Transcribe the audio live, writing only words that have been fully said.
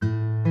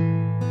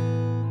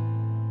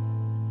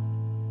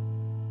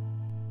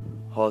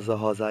rosa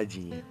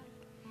rosadinha,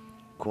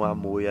 com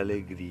amor e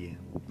alegria,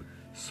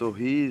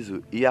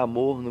 sorriso e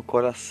amor no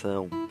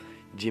coração,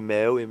 de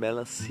mel e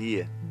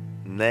melancia,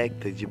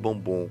 néctar de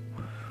bombom,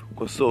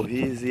 com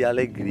sorriso e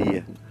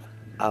alegria,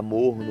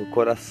 amor no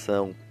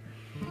coração,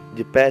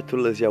 de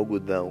pétalas de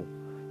algodão,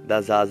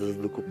 das asas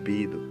do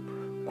cupido,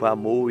 com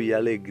amor e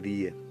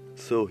alegria,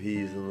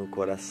 sorriso no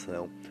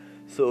coração,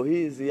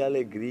 sorriso e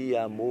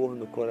alegria, amor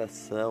no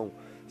coração,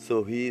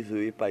 sorriso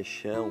e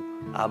paixão,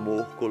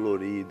 amor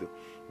colorido,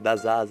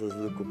 das asas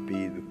do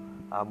cupido,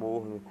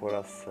 amor no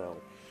coração.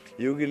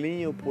 E o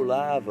grilinho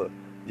pulava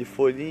de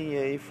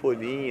folhinha em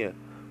folhinha,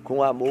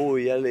 com amor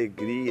e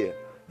alegria,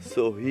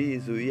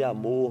 sorriso e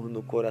amor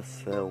no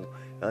coração.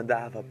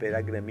 Andava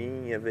pela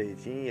graminha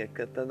verdinha,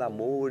 cantando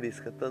amores,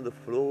 cantando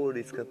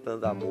flores,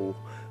 cantando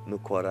amor no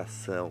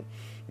coração.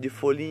 De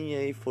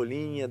folhinha em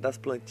folhinha das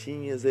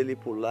plantinhas ele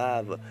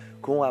pulava,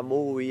 com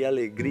amor e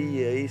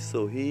alegria e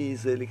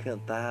sorriso ele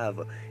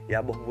cantava. E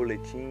a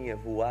borboletinha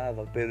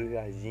voava pelo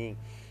jardim,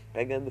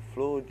 pegando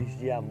flores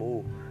de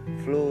amor,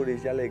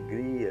 flores de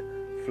alegria,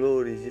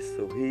 flores de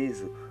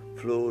sorriso,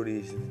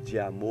 flores de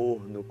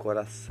amor no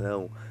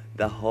coração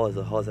da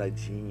rosa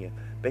rosadinha,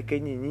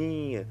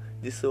 pequenininha,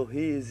 de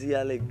sorriso e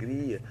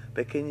alegria,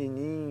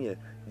 pequenininha,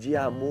 de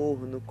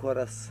amor no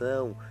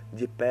coração,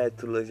 de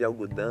pétalas de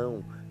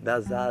algodão,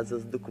 das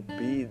asas do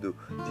cupido,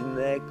 de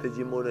néctar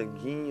de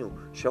moranguinho,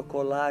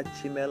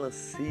 chocolate e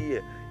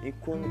melancia,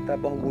 enquanto a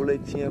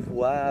borboletinha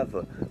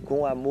voava,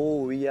 com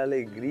amor e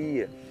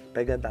alegria,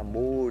 pegando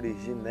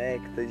amores de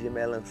néctar de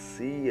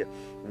melancia,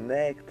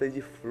 néctar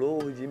de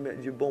flor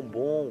de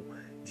bombom,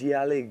 de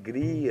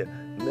alegria,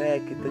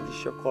 néctar de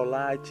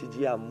chocolate,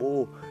 de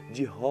amor,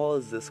 de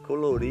rosas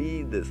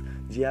coloridas,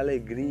 de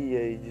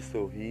alegria e de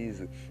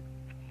sorriso.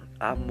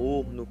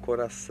 Amor no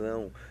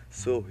coração,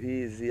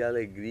 sorriso e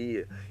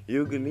alegria, e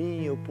o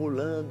grilinho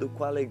pulando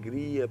com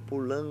alegria,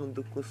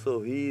 pulando com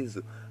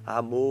sorriso,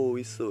 amor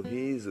e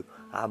sorriso,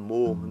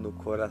 amor no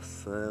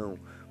coração.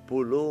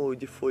 Pulou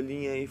de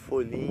folhinha em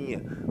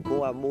folhinha,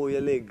 com amor e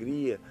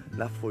alegria,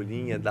 na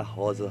folhinha da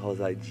rosa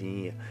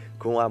rosadinha,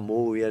 com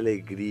amor e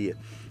alegria,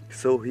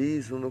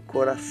 sorriso no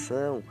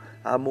coração,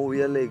 amor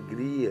e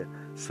alegria,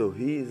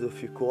 sorriso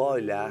ficou a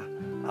olhar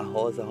a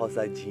rosa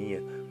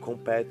rosadinha, com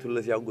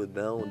pétalas de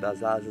algodão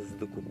das asas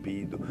do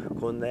cupido,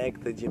 com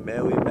néctar de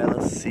mel e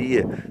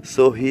melancia,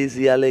 sorriso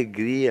e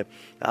alegria,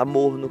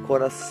 amor no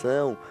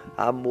coração,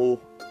 amor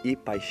e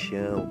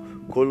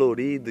paixão,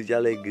 colorido de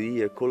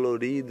alegria,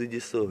 colorido de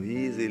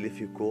sorriso, ele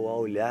ficou a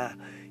olhar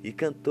e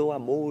cantou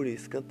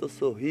amores, cantou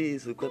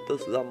sorriso, cantou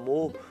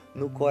amor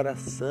no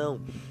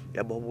coração, e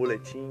a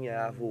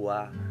borboletinha a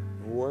voar,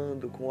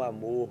 voando com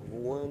amor,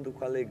 voando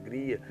com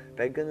alegria,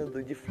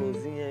 pegando de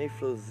florzinha em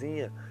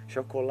florzinha,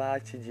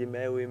 chocolate de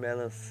mel e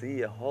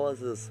melancia,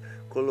 rosas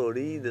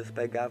coloridas,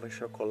 pegava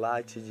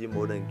chocolate de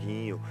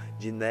moranguinho,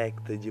 de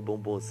néctar de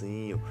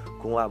bombonzinho,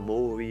 com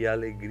amor e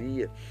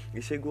alegria,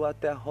 e chegou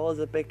até a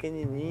rosa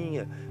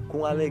pequenininha,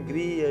 com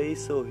alegria e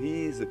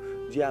sorriso,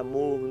 de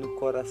amor no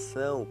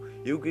coração,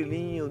 e o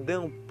grilinho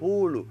deu um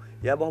pulo,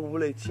 e a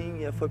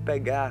borboletinha foi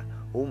pegar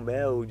o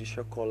mel de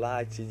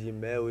chocolate, de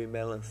mel e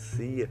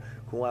melancia,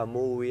 com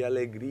amor e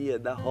alegria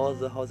da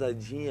rosa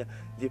rosadinha,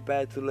 de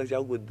pétalas de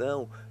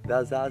algodão,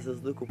 das asas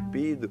do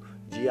cupido,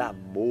 de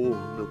amor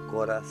no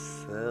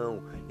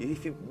coração.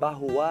 E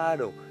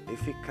barruaram e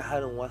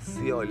ficaram a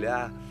se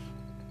olhar,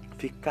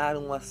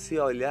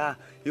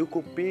 e o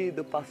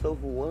cupido passou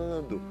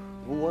voando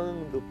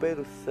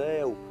pelo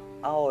céu,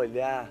 a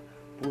olhar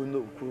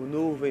por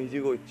nuvens de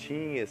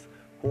gotinhas,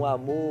 com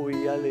amor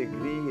e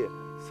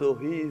alegria,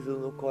 sorriso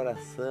no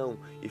coração,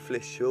 e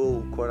flechou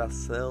o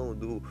coração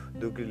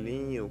do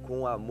grilinho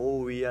com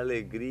amor e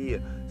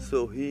alegria,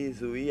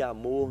 sorriso e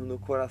amor no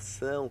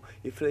coração,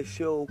 e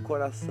flechou o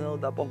coração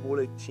da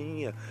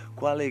borboletinha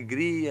com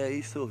alegria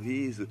e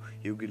sorriso,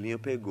 e o grilinho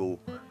pegou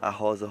a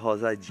rosa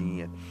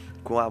rosadinha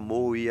com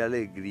amor e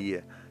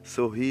alegria,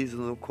 sorriso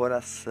no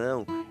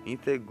coração,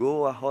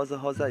 entregou a rosa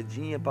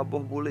rosadinha para a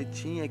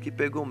borboletinha, que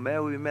pegou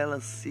mel e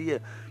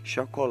melancia,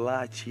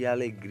 chocolate e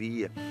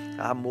alegria,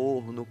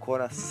 amor no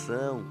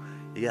coração.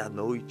 E a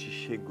noite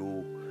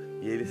chegou,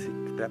 e eles se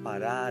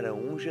prepararam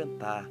um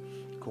jantar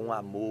com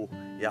amor,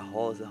 e a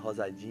rosa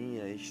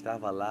rosadinha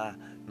estava lá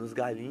nos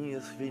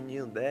galinhos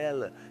fininhos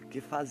dela,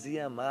 que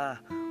fazia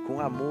amar, com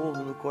amor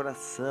no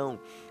coração.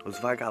 Os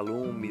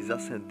vagalumes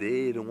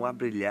acenderam a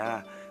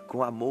brilhar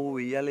com amor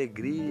e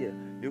alegria,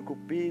 e o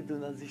cupido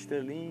nas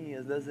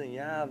estrelinhas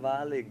desenhava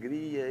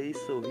alegria e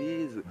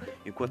sorriso,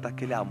 enquanto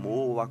aquele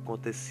amor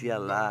acontecia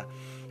lá,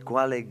 com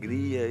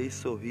alegria e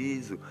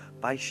sorriso,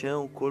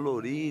 paixão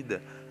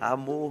colorida,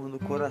 amor no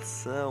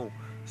coração,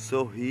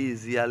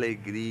 sorriso e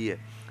alegria,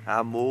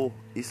 amor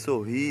e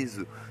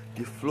sorriso,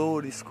 de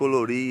flores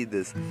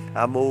coloridas,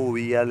 amor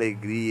e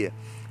alegria,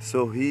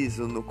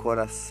 sorriso no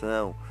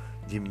coração,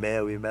 de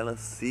mel e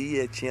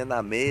melancia tinha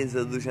na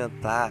mesa do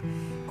jantar,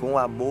 com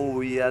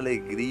amor e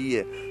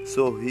alegria,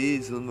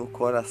 sorriso no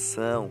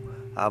coração,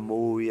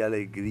 amor e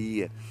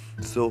alegria,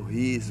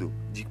 sorriso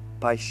de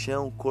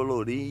paixão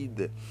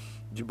colorida,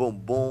 de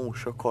bombom,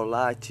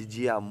 chocolate,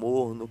 de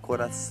amor no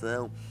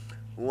coração.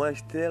 Uma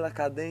estrela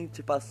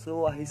cadente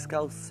passou a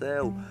riscar o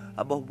céu.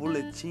 A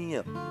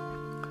borboletinha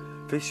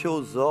fechou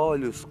os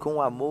olhos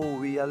com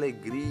amor e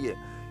alegria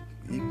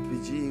e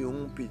pediu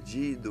um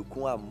pedido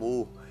com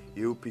amor.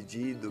 E o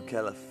pedido que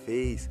ela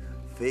fez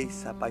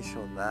se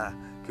apaixonar.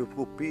 Que o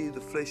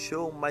cupido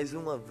flechou mais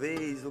uma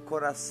vez o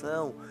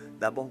coração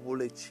da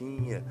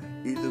borboletinha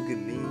e do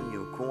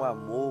grilinho com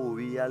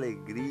amor e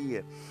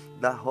alegria.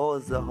 Da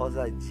rosa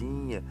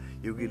rosadinha,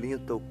 e o grilinho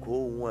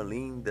tocou uma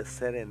linda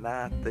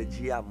serenata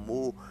de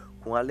amor,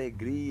 com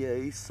alegria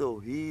e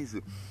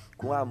sorriso,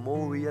 com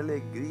amor e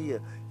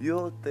alegria. E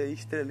outra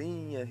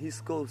estrelinha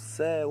riscou o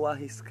céu a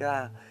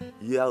riscar,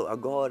 e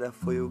agora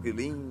foi o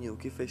grilinho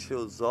que fechou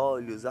os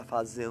olhos a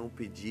fazer um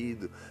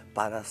pedido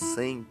para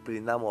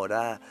sempre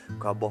namorar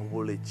com a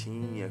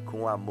borboletinha,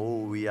 com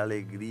amor e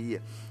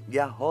alegria. E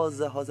a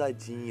rosa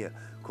rosadinha,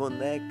 com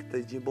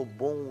néctar de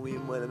bombom e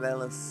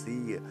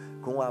melancia,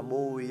 com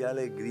amor e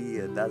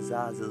alegria das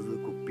asas do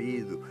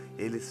cupido,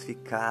 eles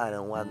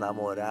ficaram a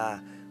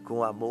namorar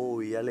com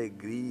amor e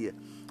alegria.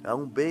 A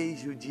um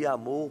beijo de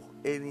amor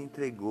ele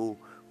entregou,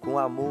 com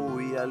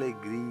amor e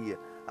alegria.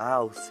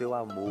 Ao seu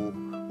amor,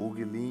 o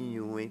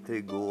grilinho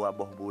entregou a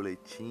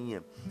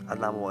borboletinha, a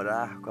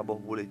namorar com a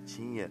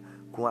borboletinha,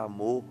 com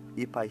amor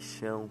e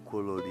paixão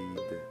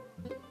colorida.